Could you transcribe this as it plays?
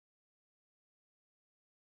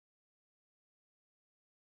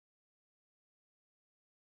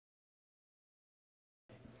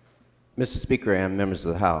Mr. Speaker and members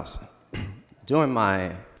of the House, during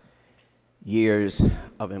my years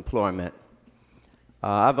of employment,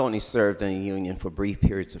 I've only served in a union for brief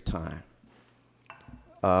periods of time.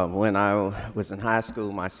 When I was in high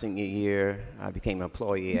school, my senior year, I became an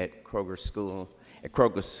employee at Kroger's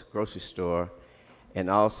grocery store, and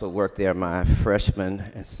also worked there my freshman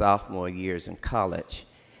and sophomore years in college,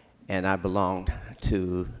 and I belonged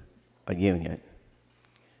to a union.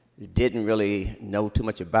 Didn't really know too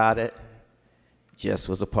much about it, just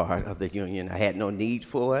was a part of the union. I had no need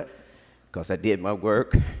for it because I did my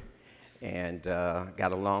work and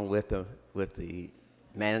got along with the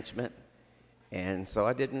management, and so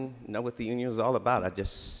I didn't know what the union was all about. I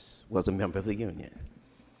just was a member of the union.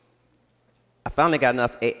 I finally got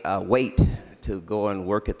enough weight to go and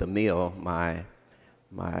work at the mill my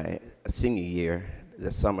senior year,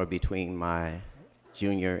 the summer between my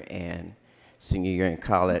junior and senior year in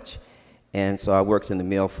college. And so I worked in the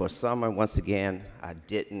mill for a summer. Once again, I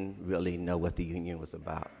didn't really know what the union was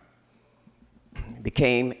about.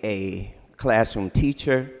 Became a classroom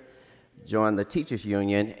teacher, joined the teachers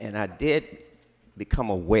union, and I did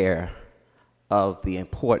become aware of the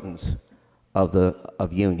importance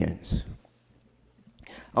of unions.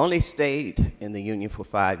 I only stayed in the union for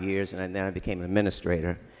 5 years, and then I became an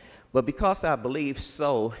administrator. But because I believe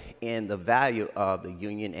so in the value of the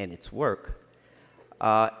union and its work,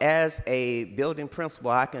 as a building principal,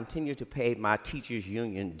 I continued to pay my teachers'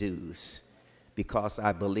 union dues because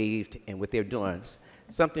I believed in what they're doing.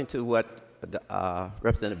 Something to what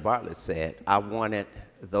Representative Bartlett said. I wanted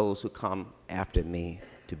those who come after me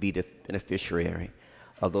to be the beneficiary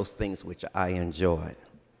of those things which I enjoyed.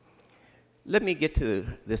 Let me get to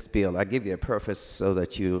this bill. I give you a preface so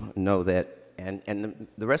that you know that, and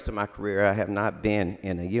the rest of my career, I have not been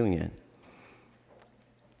in a union.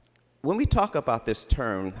 When we talk about this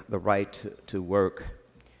term, the right to work,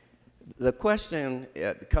 the question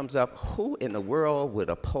comes up, who in the world would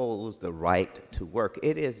oppose the right to work?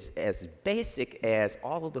 It is as basic as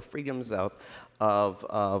all of the freedoms of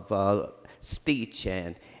speech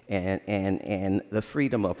and the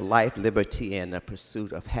freedom of life, liberty, and the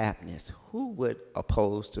pursuit of happiness. Who would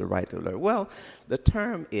oppose the right to learn? Well, the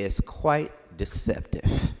term is quite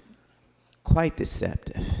deceptive, quite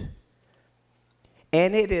deceptive.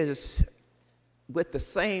 And it is with the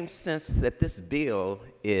same sense that this bill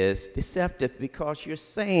is deceptive, because you're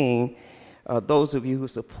saying, those of you who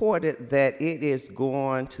support it, that it is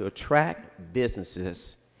going to attract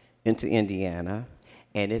businesses into Indiana,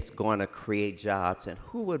 and it's going to create jobs. And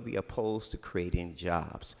who would be opposed to creating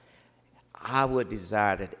jobs? I would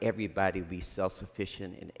desire that everybody be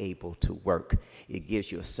self-sufficient and able to work. It gives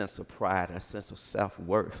you a sense of pride, a sense of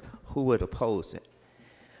self-worth. Who would oppose it?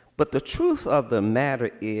 But the truth of the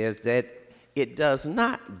matter is that it does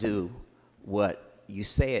not do what you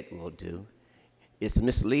say it will do. It's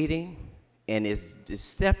misleading and as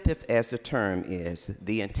deceptive as the term is,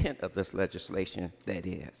 the intent of this legislation, that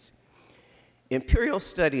is. Imperial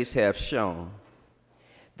studies have shown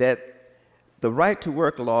that the right to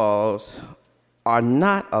work laws are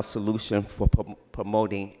not a solution for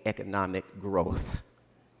promoting economic growth.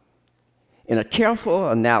 In a careful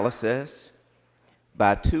analysis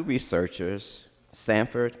by two researchers,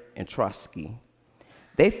 Sanford and Trotsky,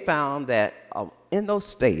 they found that in those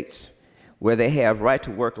states where they have right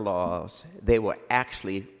to work laws, they were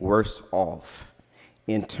actually worse off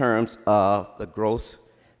in terms of the gross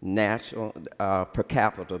national per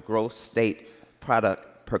capita, gross state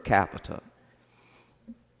product per capita.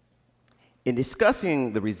 In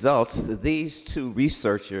discussing the results, these two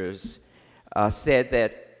researchers said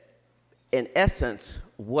that, in essence,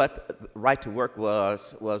 what right to work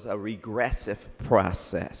was a regressive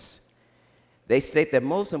process. They state that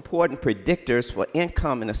most important predictors for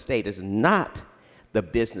income in a state is not the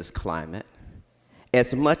business climate,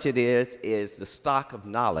 as much it is the stock of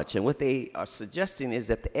knowledge. And what they are suggesting is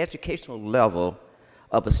that the educational level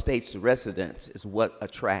of a state's residents is what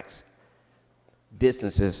attracts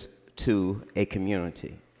businesses to a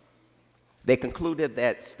community. They concluded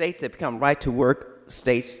that states that become right to work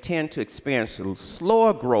states tend to experience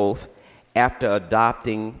slower growth after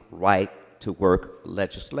adopting right to work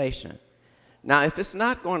legislation. Now, if it's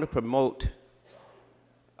not going to promote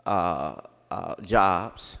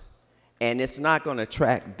jobs, and it's not going to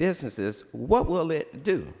attract businesses, what will it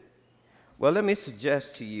do? Well, let me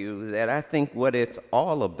suggest to you that I think what it's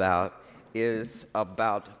all about is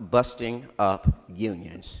about busting up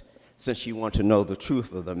unions, since you want to know the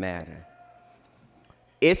truth of the matter.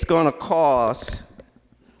 It's going to cause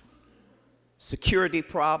security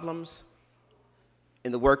problems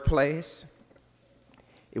in the workplace.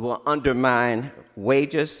 It will undermine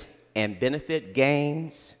wages and benefit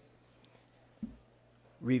gains.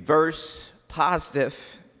 reverse positive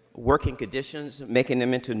working conditions, making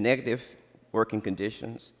them into negative working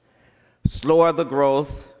conditions, slower the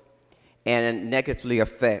growth, and negatively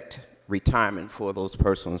affect retirement for those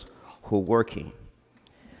persons who are working.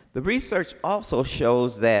 The research also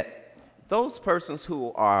shows that those persons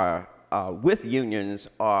who are with unions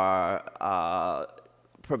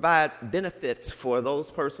provide benefits for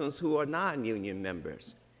those persons who are non-union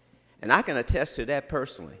members. And I can attest to that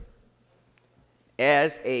personally.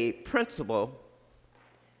 As a principal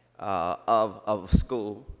of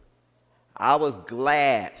school, I was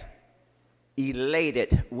glad,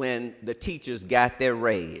 elated when the teachers got their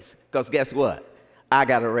raise, because guess what? I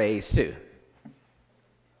got a raise too.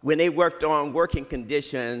 When they worked on working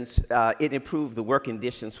conditions, it improved the working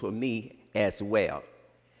conditions for me as well.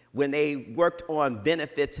 When they worked on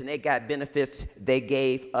benefits and they got benefits, they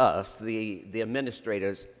gave us, the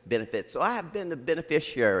administrators, benefits. So I have been the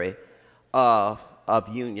beneficiary of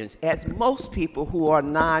unions, as most people who are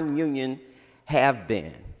non-union have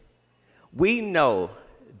been. We know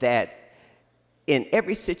that in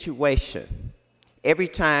every situation, every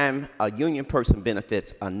time a union person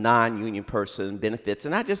benefits, a non-union person benefits.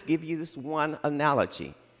 And I just give you this one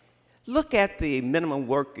analogy. Look at the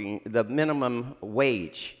minimum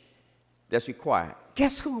wage that's required.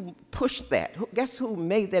 Guess who pushed that? Guess who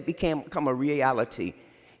made that become a reality?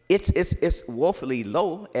 It's woefully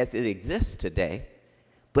low as it exists today,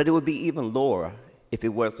 but it would be even lower if it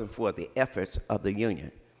wasn't for the efforts of the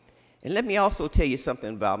union. And let me also tell you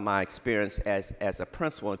something about my experience as a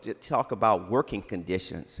principal to talk about working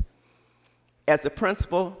conditions. As a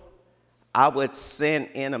principal, I would send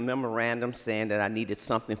in a memorandum saying that I needed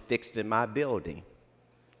something fixed in my building,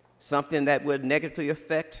 something that would negatively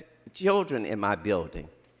affect children in my building.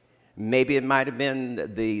 Maybe it might have been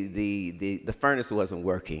the furnace wasn't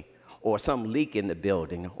working, or some leak in the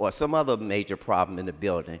building, or some other major problem in the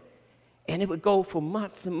building. And it would go for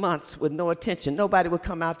months and months with no attention. Nobody would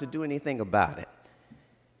come out to do anything about it.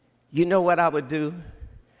 You know what I would do?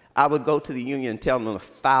 I would go to the union and tell them to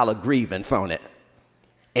file a grievance on it,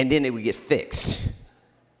 and then it would get fixed.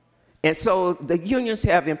 And so the unions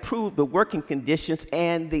have improved the working conditions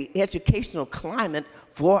and the educational climate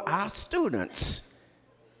for our students.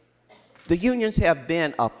 The unions have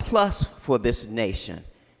been a plus for this nation,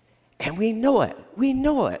 and we know it. We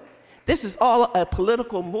know it. This is all a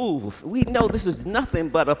political move. We know this is nothing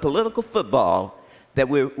but a political football that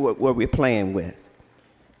we're playing with.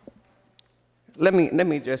 Let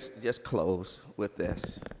me just close with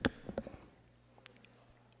this.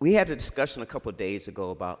 We had a discussion a couple of days ago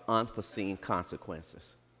about unforeseen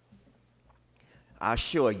consequences. I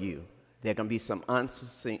assure you, there are going to be some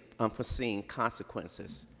unforeseen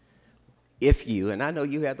consequences if you, and I know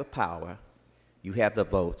you have the power, you have the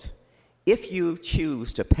votes, if you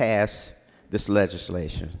choose to pass this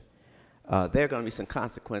legislation, there are going to be some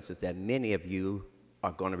consequences that many of you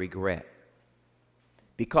are going to regret.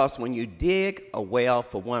 Because when you dig a well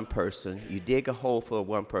for one person, you dig a hole for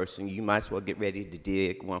one person, you might as well get ready to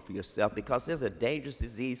dig one for yourself, because there's a dangerous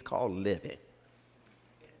disease called living.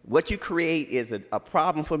 What you create is a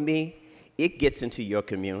problem for me. It gets into your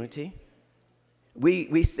community.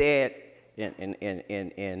 We said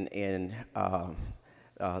in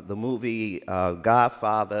the movie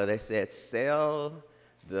Godfather, they said, sell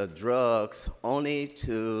the drugs only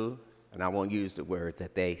to, and I won't use the word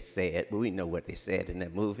that they said, but we know what they said in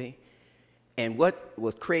that movie. And what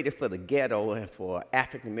was created for the ghetto and for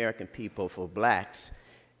African-American people, for blacks,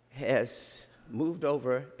 has moved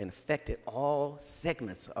over and affected all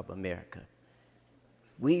segments of America.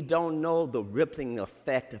 We don't know the rippling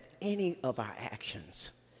effect of any of our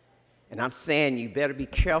actions. And I'm saying you better be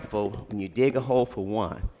careful when you dig a hole for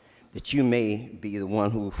one, that you may be the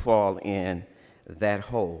one who will fall in that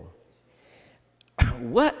hole.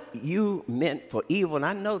 What you meant for evil, and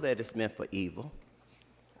I know that it's meant for evil.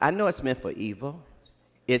 I know it's meant for evil.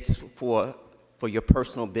 It's for your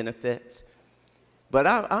personal benefits. But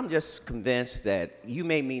I'm just convinced that you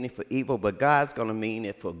may mean it for evil, but God's going to mean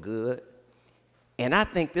it for good. And I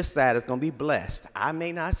think this side is going to be blessed. I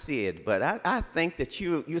may not see it, but I think that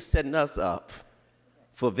you're setting us up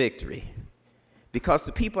for victory. Because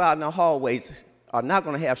the people out in the hallways are not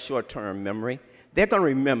going to have short-term memory. They're going to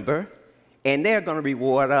remember, and they're going to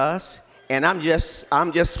reward us. And I'm just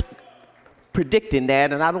predicting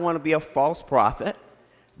that, and I don't want to be a false prophet,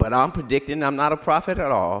 but I'm predicting I'm not a prophet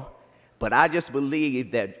at all. But I just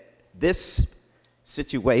believe that this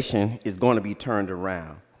situation is going to be turned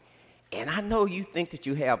around. And I know you think that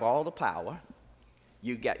you have all the power.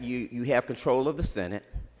 You have control of the Senate.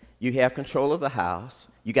 You have control of the House.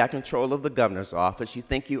 You got control of the governor's office. You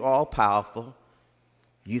think you're all powerful.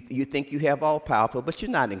 You think you have all powerful, but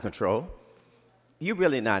you're not in control. You're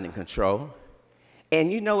really not in control.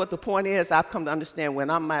 And you know what the point is? I've come to understand when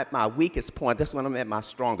I'm at my weakest point, that's when I'm at my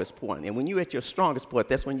strongest point. And when you're at your strongest point,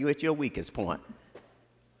 that's when you're at your weakest point.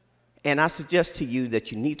 And I suggest to you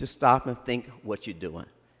that you need to stop and think what you're doing.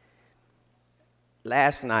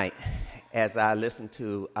 Last night, as I listened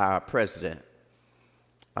to our president,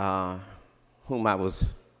 whom I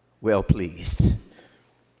was well pleased,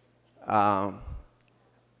 I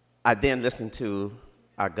then listened to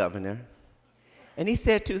our governor, and he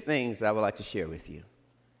said two things I would like to share with you.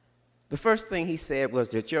 The first thing he said was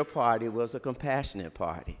that your party was a compassionate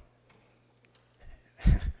party.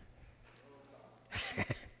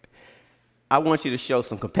 I want you to show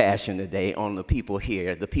some compassion today on the people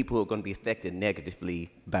here, the people who are going to be affected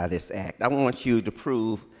negatively by this act. I want you to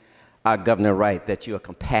prove our governor right that you're a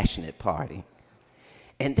compassionate party.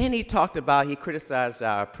 And then he criticized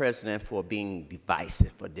our president for being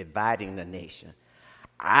divisive, for dividing the nation.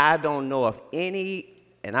 I don't know of any,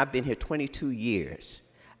 and I've been here 22 years,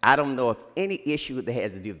 I don't know of any issue that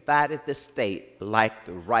has divided the state like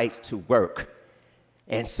the right to work.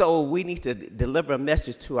 And so we need to deliver a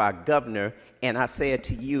message to our governor, and I say it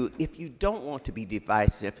to you, if you don't want to be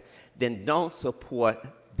divisive, then don't support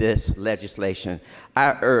this legislation.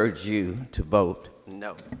 I urge you to vote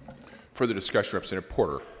no. Further discussion, Representative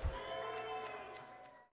Porter.